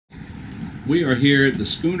We are here at the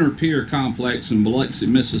Schooner Pier Complex in Biloxi,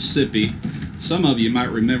 Mississippi. Some of you might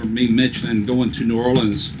remember me mentioning going to New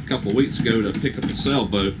Orleans a couple of weeks ago to pick up a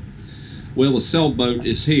sailboat. Well, the sailboat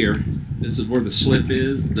is here. This is where the slip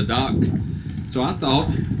is, the dock. So I thought,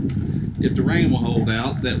 if the rain will hold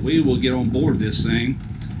out, that we will get on board this thing,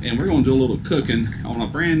 and we're going to do a little cooking on a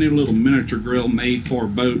brand new little miniature grill made for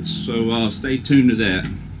boats. So stay tuned to that.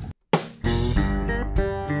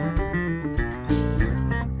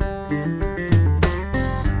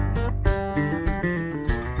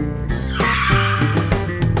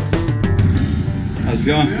 How's it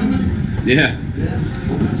going? Yeah.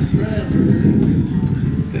 That's a crab.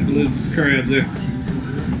 That little crab there.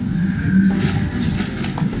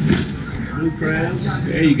 Blue crabs.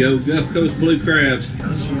 There you go, Gulf Coast blue crabs.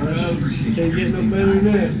 That's right. Can't get no better than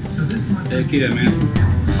that. Heck yeah, man.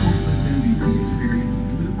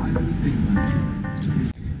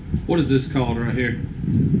 What is this called right here?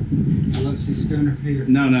 Biloxi Schooner Pier.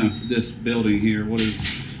 No, this building here. What is?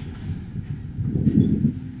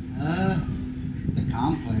 The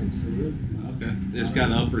complex. Okay, it's got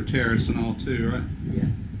an upper terrace and all too, right? Yeah.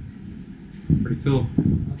 Pretty cool.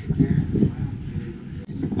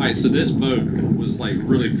 Alright, so this boat was like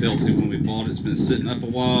really filthy when we bought it. It's been sitting up a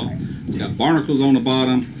while. It's got barnacles on the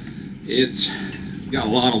bottom. It's got a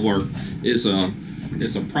lot of work. It's a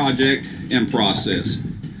project in process,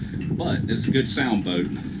 but it's a good sound boat.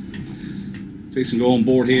 Fixing to go on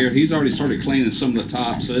board here. He's already started cleaning some of the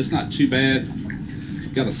top, so it's not too bad.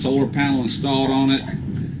 Got a solar panel installed on it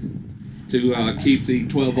to keep the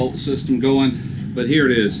 12-volt system going, but here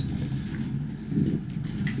it is.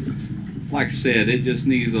 Like I said, it just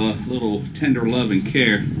needs a little tender love and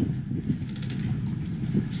care.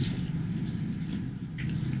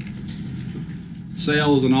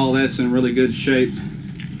 Sails and all that's in really good shape.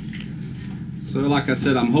 So like I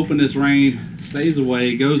said, I'm hoping this rain stays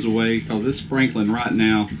away, goes away, because it's sprinkling right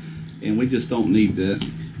now and we just don't need that.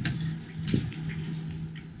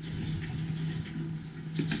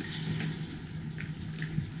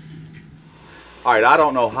 Alright, I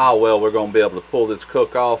don't know how well we're going to be able to pull this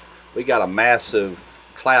cook off. We got a massive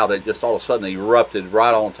cloud that just all of a sudden erupted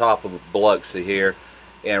right on top of Biloxi here.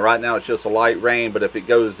 And right now it's just a light rain, but if it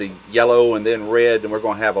goes to yellow and then red, then we're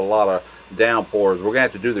going to have a lot of downpours. We're going to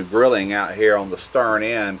have to do the grilling out here on the stern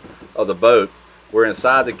end of the boat. We're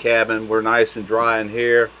inside the cabin. We're nice and dry in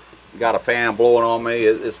here. Got a fan blowing on me.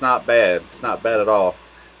 It's not bad. It's not bad at all.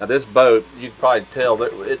 Now this boat, you can probably tell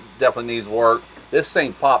that it definitely needs work. This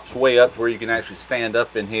thing pops way up to where you can actually stand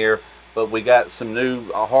up in here, but we got some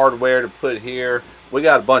new hardware to put here. We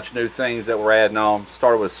got a bunch of new things that we're adding on.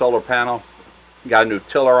 Started with a solar panel, got a new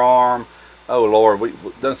tiller arm. Oh Lord, we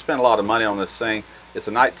done spent a lot of money on this thing. It's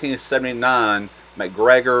a 1979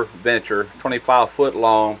 McGregor Venture, 25 foot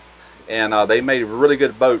long, and they made really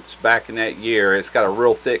good boats back in that year. It's got a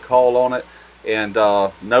real thick hull on it, and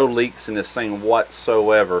no leaks in this thing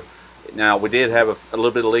whatsoever. Now we did have a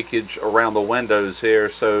little bit of leakage around the windows here,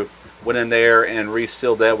 so went in there and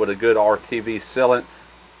resealed that with a good RTV sealant.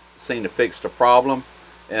 Seemed to fix the problem,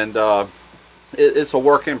 and it's a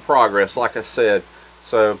work in progress, like I said.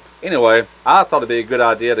 So anyway, I thought it'd be a good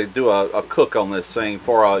idea to do a cook on this thing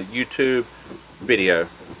for a YouTube video.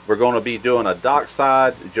 We're going to be doing a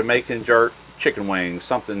Dockside Jamaican Jerk chicken wings,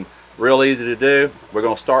 something real easy to do. We're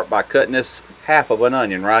going to start by cutting this half of an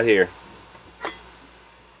onion right here.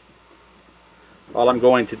 All I'm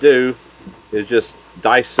going to do is just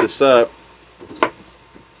dice this up.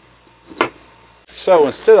 So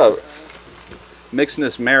instead of mixing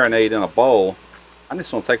this marinade in a bowl, I'm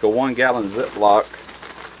just going to take a 1 gallon Ziploc,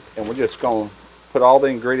 and we're just going to put all the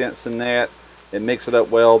ingredients in that and mix it up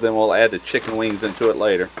well. Then we'll add the chicken wings into it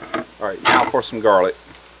later. Alright, now for some garlic.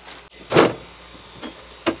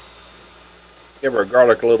 Give our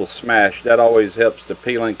garlic a little smash. That always helps the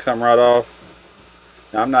peeling come right off.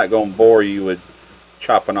 Now I'm not going to bore you with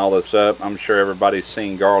chopping all this up. I'm sure everybody's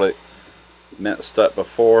seen garlic minced up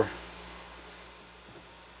before.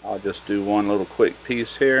 I'll just do one little quick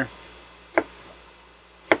piece here.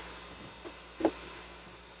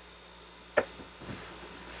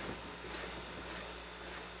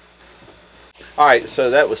 Alright, so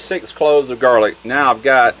that was 6 cloves of garlic. Now I've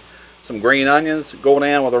got some green onions going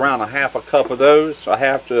in with around a half a cup of those, a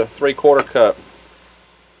half to 3/4 cup.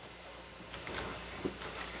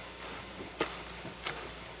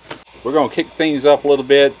 We're going to kick things up a little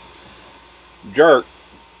bit. Jerk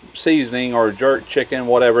seasoning or jerk chicken,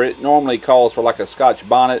 whatever, it normally calls for like a Scotch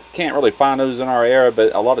bonnet. Can't really find those in our area,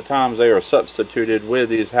 but a lot of times they are substituted with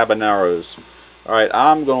these habaneros. Alright,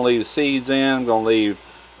 I'm going to leave seeds in. I'm going to leave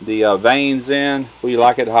the veins in. We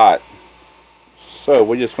like it hot. So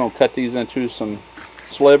we're just going to cut these into some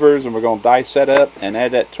slivers, and we're going to dice that up and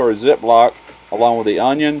add that to our Ziploc along with the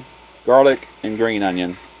onion, garlic, and green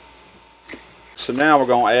onion. So now we're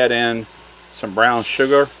going to add in some brown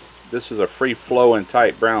sugar. This is a free-flowing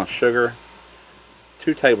type brown sugar.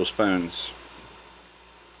 2 tablespoons.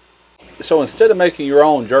 So instead of making your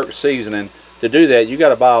own jerk seasoning, to do that you got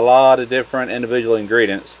to buy a lot of different individual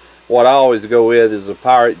ingredients. What I always go with is the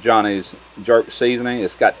Pirate Johnny's jerk seasoning.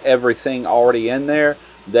 It's got everything already in there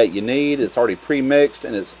that you need. It's already pre-mixed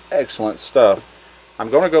and it's excellent stuff. I'm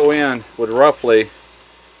going to go in with roughly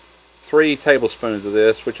 3 tablespoons of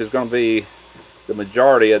this, which is going to be the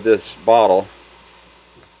majority of this bottle.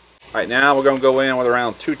 Right now we're going to go in with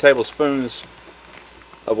around 2 tablespoons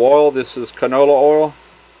of oil. This is canola oil.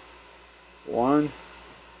 1,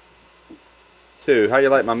 2. How you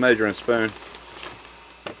like my measuring spoon?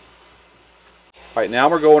 Right now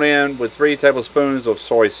we're going in with 3 tablespoons of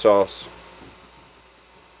soy sauce.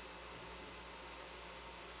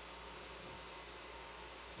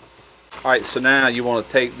 Alright, so now you want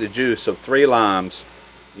to take the juice of 3 limes.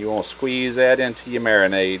 You want to squeeze that into your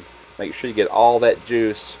marinade. Make sure you get all that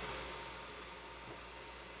juice.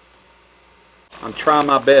 I'm trying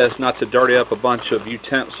my best not to dirty up a bunch of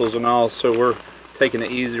utensils and all, so we're taking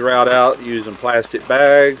the easy route out using plastic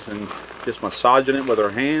bags and just massaging it with our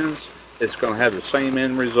hands. It's going to have the same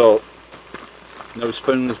end result. No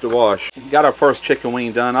spoons to wash. Got our first chicken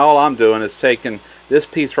wing done. All I'm doing is taking this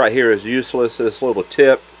piece right here is useless, this little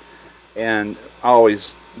tip, and I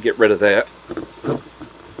always get rid of that.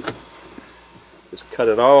 Just cut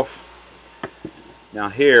it off. Now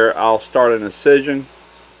here I'll start an incision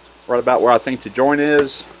right about where I think the joint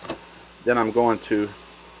is. Then I'm going to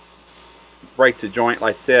break the joint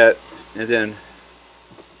like that and then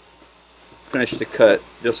finish the cut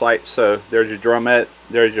just like so. There's your drumette,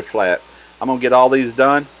 there's your flat. I'm gonna get all these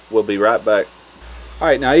done. We'll be right back.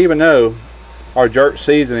 Alright, now even though our jerk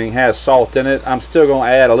seasoning has salt in it, I'm still gonna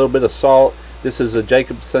add a little bit of salt. This is a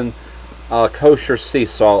Jacobson kosher sea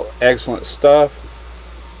salt. Excellent stuff.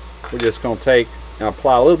 We're just gonna take and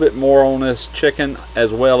apply a little bit more on this chicken,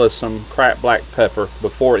 as well as some cracked black pepper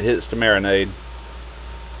before it hits the marinade.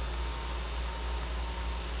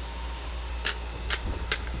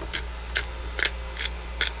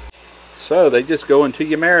 So they just go into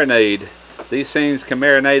your marinade. These things can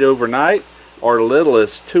marinate overnight or as little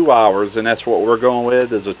as 2 hours, and that's what we're going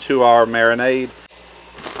with, is a 2-hour marinade.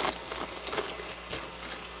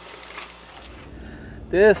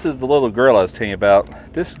 This is the little grill I was telling you about.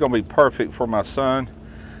 This is going to be perfect for my son.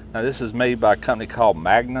 Now this is made by a company called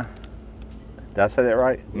Magna. Did I say that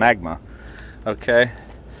right? Magma. Okay.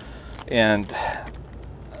 And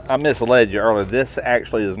I misled you earlier. This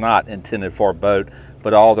actually is not intended for a boat,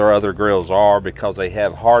 but all their other grills are, because they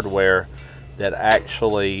have hardware that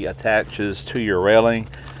actually attaches to your railing,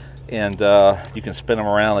 and you can spin them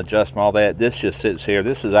around, adjust them, all that. This just sits here.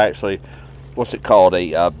 This is actually, what's it called,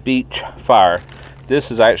 a beach fire. This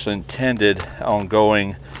is actually intended on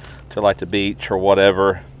going to like the beach or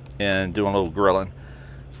whatever and doing a little grilling.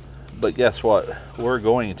 But guess what? We're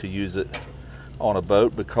going to use it on a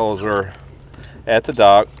boat because we're at the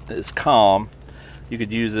dock. It's calm. You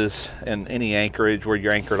could use this in any anchorage where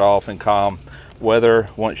you're anchored off in calm weather.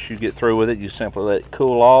 Once you get through with it, you simply let it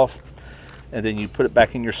cool off, and then you put it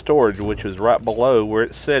back in your storage, which is right below where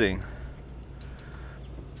it's sitting.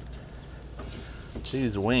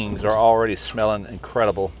 These wings are already smelling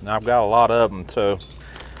incredible. Now I've got a lot of them, so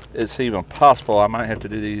it's even possible I might have to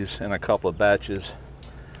do these in a couple of batches.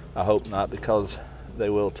 I hope not, because they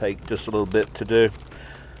will take just a little bit to do.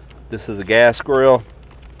 This is a gas grill.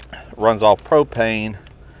 Runs off propane,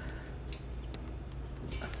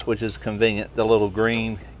 which is convenient. The little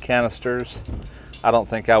green canisters. I don't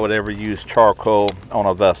think I would ever use charcoal on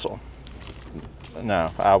a vessel. No,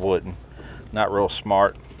 I wouldn't. Not real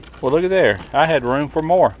smart. Well, look at there. I had room for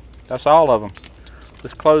more. That's all of them.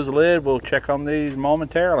 Let's close the lid. We'll check on these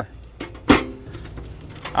momentarily. All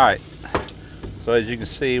right. So as you can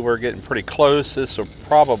see, we're getting pretty close. This will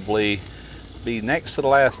probably be next to the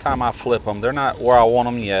last time I flip them. They're not where I want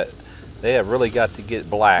them yet. They have really got to get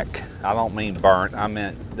black. I don't mean burnt. I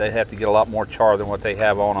meant they have to get a lot more char than what they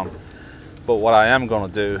have on them. But what I am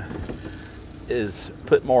going to do is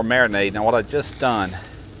put more marinade. Now what I just done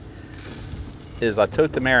is I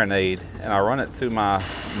took the marinade and I run it through my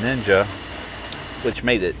Ninja, which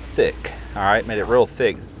made it thick. All right, made it real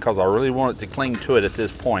thick because I really want it to cling to it at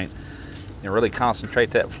this point and really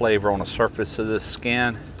concentrate that flavor on the surface of this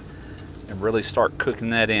skin and really start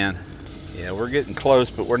cooking that in. Yeah, we're getting close,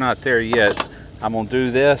 but we're not there yet. I'm gonna do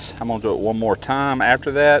this. I'm gonna do it one more time after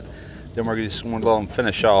that. Then we're just gonna go and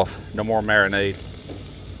finish off. No more marinade.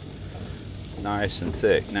 Nice and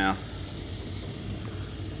thick now.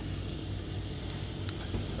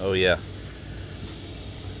 Oh yeah.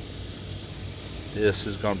 This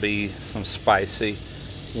is going to be some spicy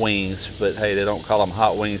wings, but hey, they don't call them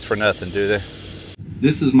hot wings for nothing, do they?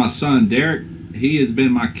 This is my son, Derek. He has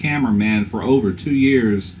been my cameraman for over 2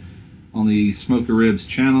 years on the Smoky Ribs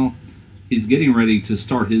channel. He's getting ready to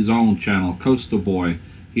start his own channel, Coastal Boy.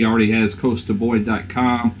 He already has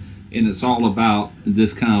coastalboy.com, and it's all about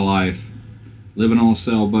this kind of life. Living on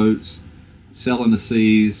sailboats, sailing the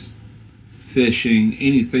seas, fishing,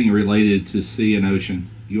 anything related to sea and ocean.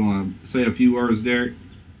 You want to say a few words, Derek?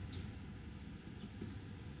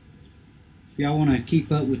 If y'all want to keep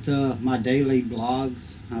up with my daily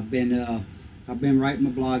blogs, I've been writing my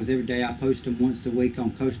blogs every day. I post them once a week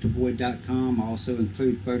on coastalboy.com. I also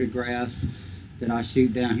include photographs that I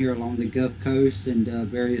shoot down here along the Gulf Coast and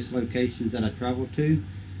various locations that I travel to.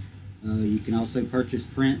 You can also purchase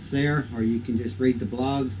prints there, or you can just read the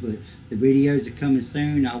blogs, but the videos are coming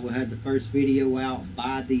soon. I will have the first video out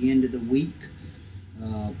by the end of the week.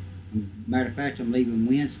 Matter of fact, I'm leaving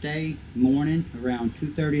Wednesday morning around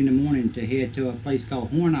 2:30 in the morning to head to a place called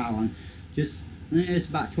Horn Island. It's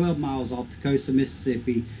about 12 miles off the coast of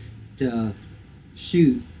Mississippi to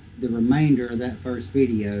shoot the remainder of that first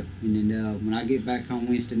video. And then when I get back home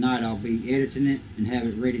Wednesday night, I'll be editing it and have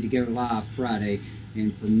it ready to go live Friday.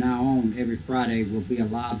 And from now on, every Friday will be a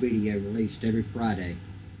live video released every Friday.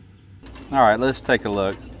 All right, let's take a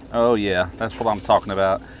look. Oh yeah, that's what I'm talking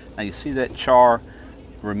about. Now you see that char?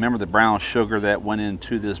 Remember the brown sugar that went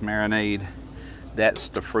into this marinade? That's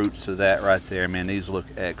the fruits of that right there, man. These look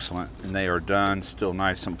excellent, and they are done, still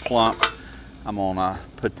nice and plump. I'm gonna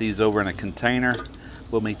put these over in a container.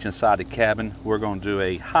 We'll meet you inside the cabin. We're gonna do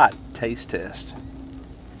a hot taste test.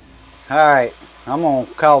 All right, I'm gonna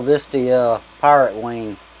call this the pirate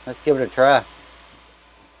wing. Let's give it a try.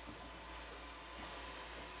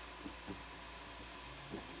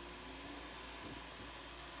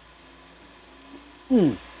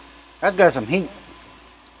 That's got some heat.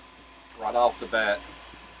 Right off the bat.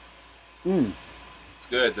 It's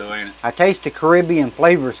good though, ain't it? I taste the Caribbean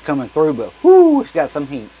flavors coming through, but whoo, it's got some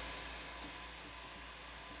heat.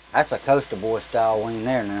 That's a Coastal Boy style wing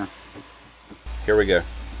there now. Here we go.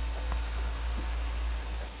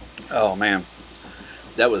 Oh man,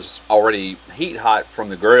 that was already heat hot from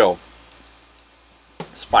the grill.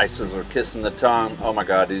 Spices are kissing the tongue. Oh my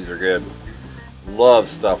God, these are good. Love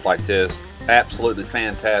stuff like this. Absolutely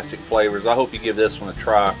fantastic flavors. I hope you give this one a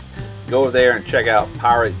try. Go over there and check out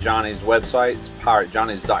Pirate Johnny's website. It's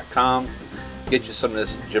piratejohnny's.com. Get you some of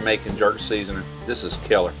this Jamaican Jerk seasoning. This is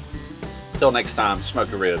killer. Till next time,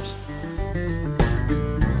 Smoky Ribs.